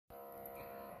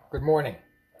Good morning.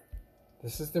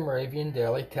 This is the Moravian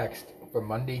Daily Text for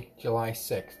Monday, July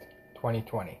 6th,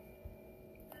 2020.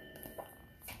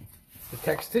 The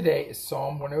text today is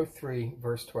Psalm 103,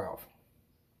 verse 12.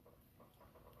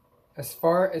 As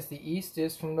far as the east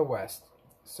is from the west,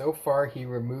 so far he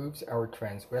removes our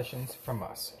transgressions from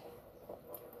us.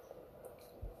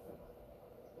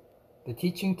 The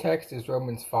teaching text is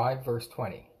Romans 5, verse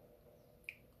 20.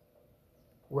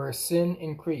 Where sin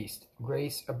increased,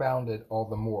 grace abounded all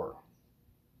the more.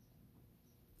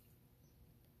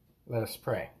 Let us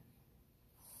pray.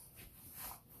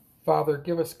 Father,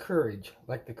 give us courage,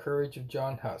 like the courage of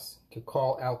John Huss, to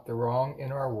call out the wrong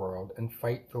in our world and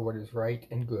fight for what is right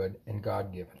and good and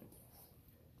God-given.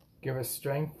 Give us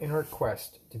strength in our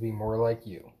quest to be more like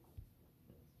you.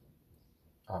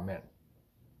 Amen.